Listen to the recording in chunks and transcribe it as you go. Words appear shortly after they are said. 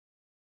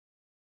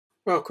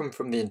Welcome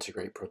from the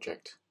Integrate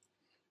project.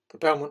 The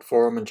Belmont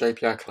Forum and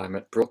JPI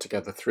Climate brought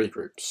together three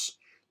groups: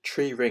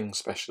 tree ring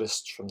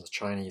specialists from the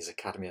Chinese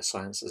Academy of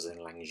Sciences in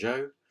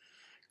Langzhou,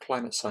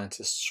 climate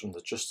scientists from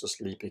the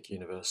Justus Liebig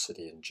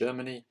University in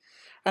Germany,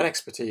 and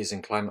expertise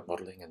in climate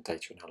modelling and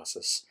data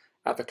analysis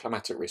at the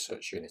Climatic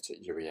Research Unit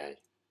at UEA.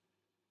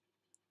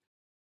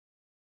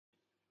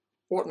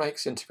 What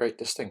makes Integrate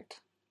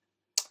distinct?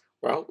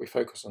 Well, we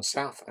focus on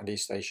South and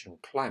East Asian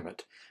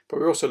climate, but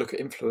we also look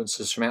at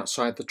influences from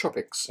outside the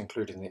tropics,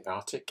 including the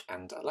Arctic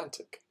and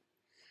Atlantic.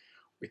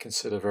 We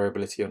consider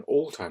variability on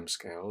all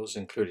timescales,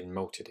 including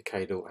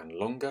multi-decadal and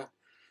longer,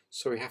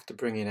 so we have to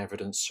bring in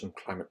evidence from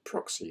climate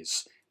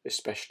proxies,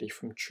 especially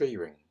from tree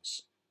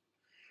rings.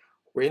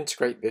 We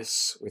integrate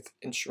this with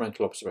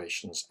instrumental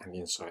observations and the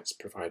insights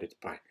provided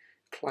by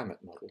climate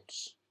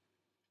models.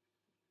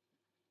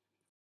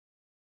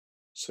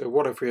 So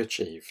what have we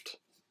achieved?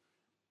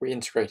 We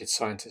integrated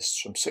scientists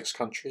from 6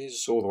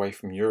 countries, all the way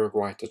from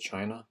Uruguay to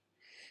China,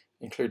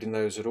 including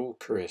those at all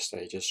career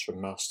stages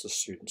from master's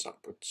students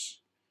upwards.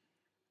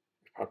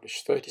 We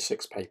published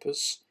 36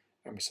 papers,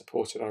 and we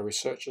supported our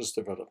researchers'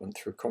 development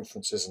through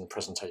conferences and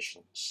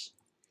presentations.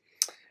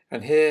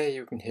 And here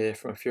you can hear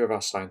from a few of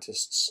our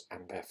scientists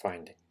and their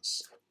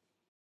findings.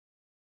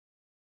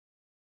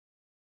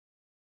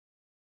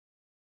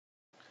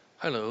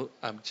 Hello,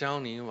 I'm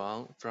Jiangning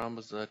Wang from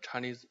the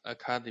Chinese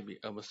Academy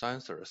of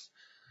Sciences.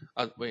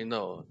 As we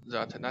know,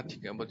 the Atlantic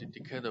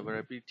multi-decadal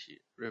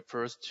variability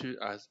refers to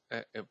as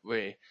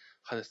AFV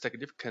has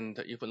significant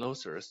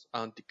influences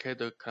on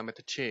decadal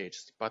climate change,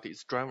 but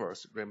its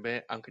drivers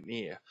remain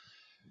unclear.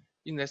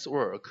 In this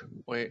work,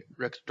 we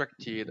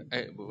reconstructed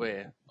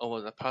AFV over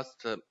the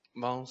past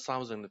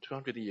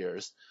 1,200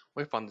 years.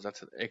 We found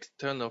that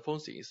external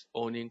forces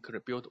only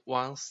contribute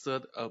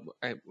 1/3 of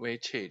AFV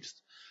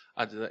changes,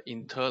 and the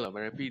internal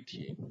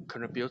variability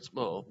contributes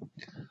more.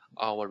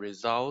 Our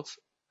results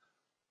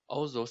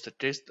also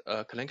suggest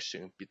a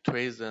connection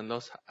between the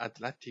North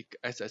Atlantic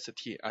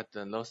SST and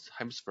the North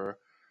Hemisphere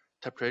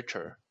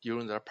temperature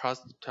during the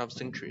past 12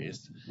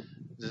 centuries.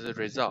 The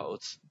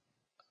results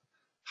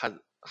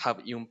have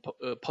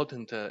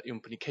important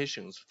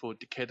implications for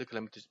decadal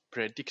climate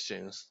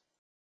predictions.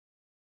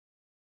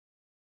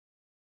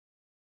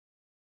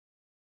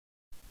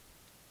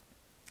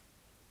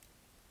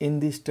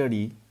 In this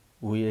study,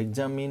 we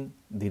examine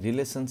the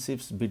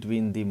relationships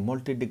between the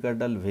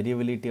multidecadal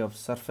variability of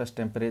surface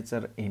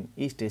temperature in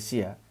East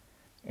Asia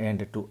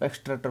and two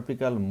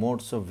extratropical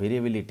modes of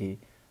variability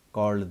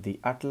called the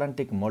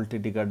Atlantic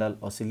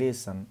multidecadal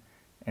oscillation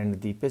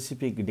and the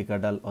Pacific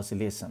decadal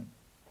oscillation.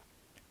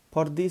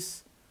 For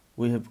this,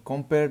 we have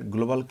compared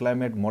global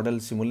climate model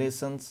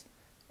simulations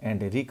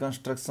and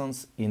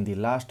reconstructions in the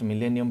last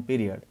millennium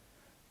period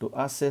to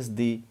assess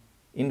the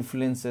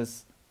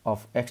influences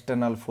of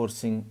external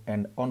forcing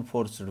and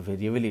unforced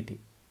variability.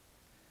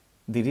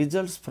 The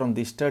results from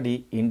the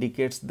study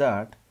indicates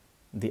that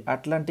the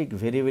Atlantic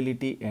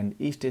variability and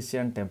East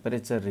Asian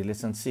temperature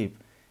relationship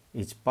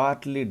is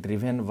partly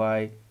driven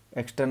by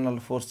external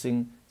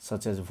forcing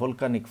such as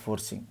volcanic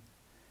forcing,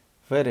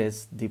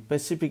 whereas the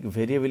Pacific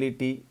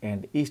variability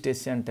and East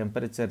Asian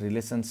temperature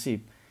relationship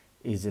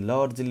is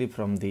largely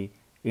from the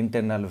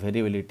internal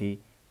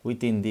variability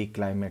within the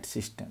climate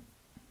system.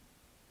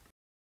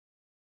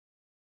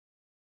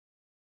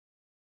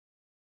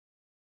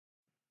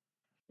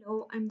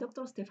 Hello, I'm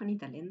Dr. Stephanie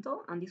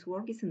Talento, and this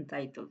work is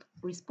entitled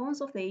Response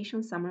of the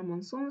Asian Summer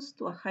Monsoons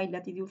to a High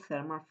Latitude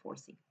Thermal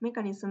Forcing,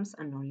 Mechanisms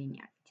and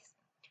Nonlinearities.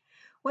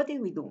 What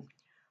did we do?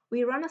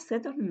 We ran a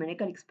set of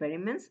numerical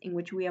experiments in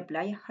which we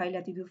apply a high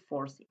latitude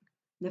forcing.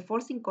 The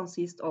forcing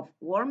consists of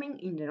warming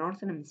in the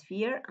northern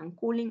hemisphere and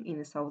cooling in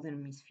the southern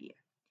hemisphere.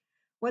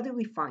 What did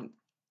we find?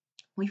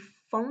 We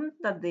found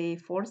that the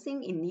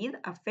forcing indeed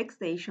affects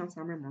the Asian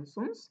summer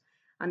monsoons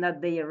and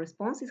that their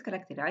response is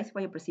characterized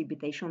by a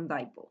precipitation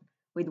dipole,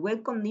 with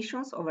wet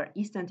conditions over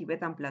eastern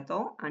Tibetan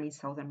Plateau and its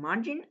southern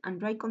margin, and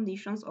dry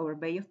conditions over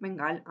Bay of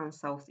Bengal and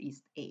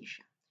Southeast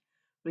Asia.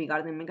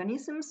 Regarding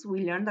mechanisms,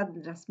 we learned that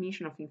the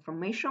transmission of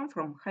information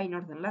from high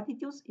northern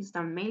latitudes is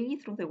done mainly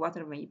through the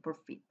water vapor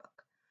feedback.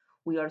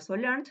 We also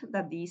learned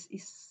that this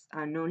is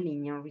a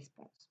nonlinear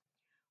response.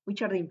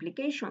 Which are the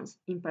implications?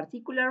 In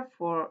particular,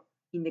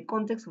 in the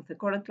context of the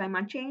current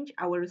climate change,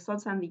 our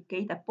results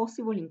indicate a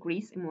possible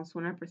increase in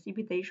monsoonal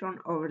precipitation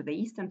over the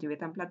eastern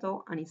Tibetan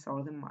Plateau and its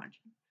southern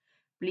margin.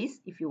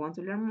 Please, if you want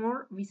to learn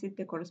more, visit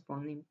the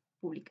corresponding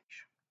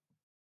publication.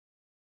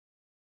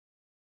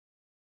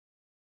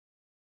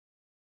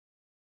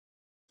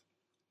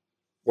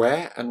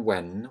 Where and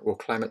when will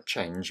climate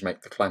change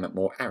make the climate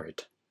more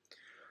arid?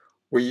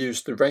 We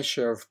used the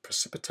ratio of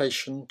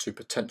precipitation to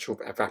potential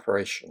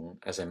evaporation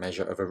as a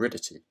measure of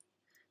aridity.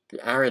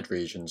 The arid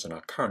regions in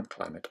our current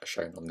climate are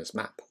shown on this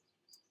map.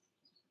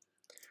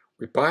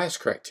 We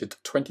bias-corrected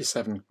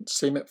 27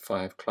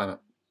 CMIP5 climate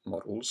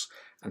models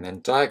and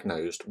then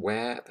diagnosed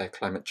where their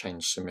climate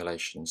change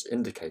simulations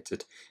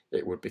indicated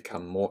it would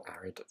become more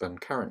arid than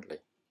currently.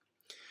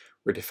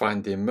 we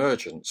defined the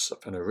emergence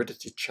of an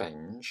aridity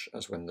change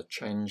as when the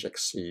change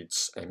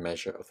exceeds a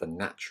measure of the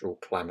natural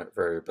climate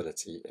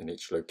variability in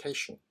each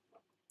location.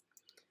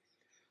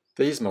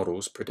 These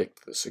models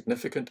predict that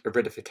significant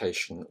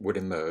aridification would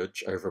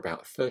emerge over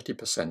about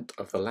 30%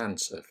 of the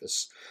land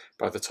surface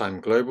by the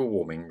time global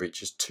warming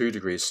reaches 2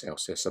 degrees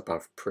Celsius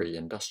above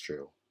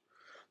pre-industrial,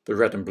 the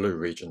red and blue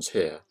regions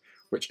here,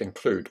 which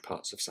include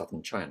parts of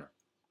southern China.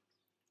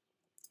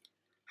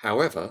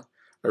 However,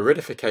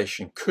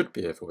 aridification could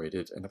be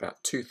avoided in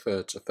about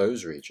 2/3 of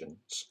those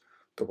regions,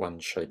 the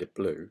ones shaded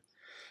blue,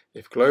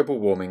 if global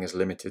warming is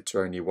limited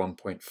to only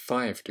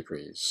 1.5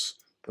 degrees,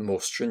 the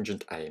more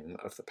stringent aim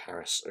of the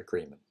Paris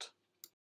Agreement.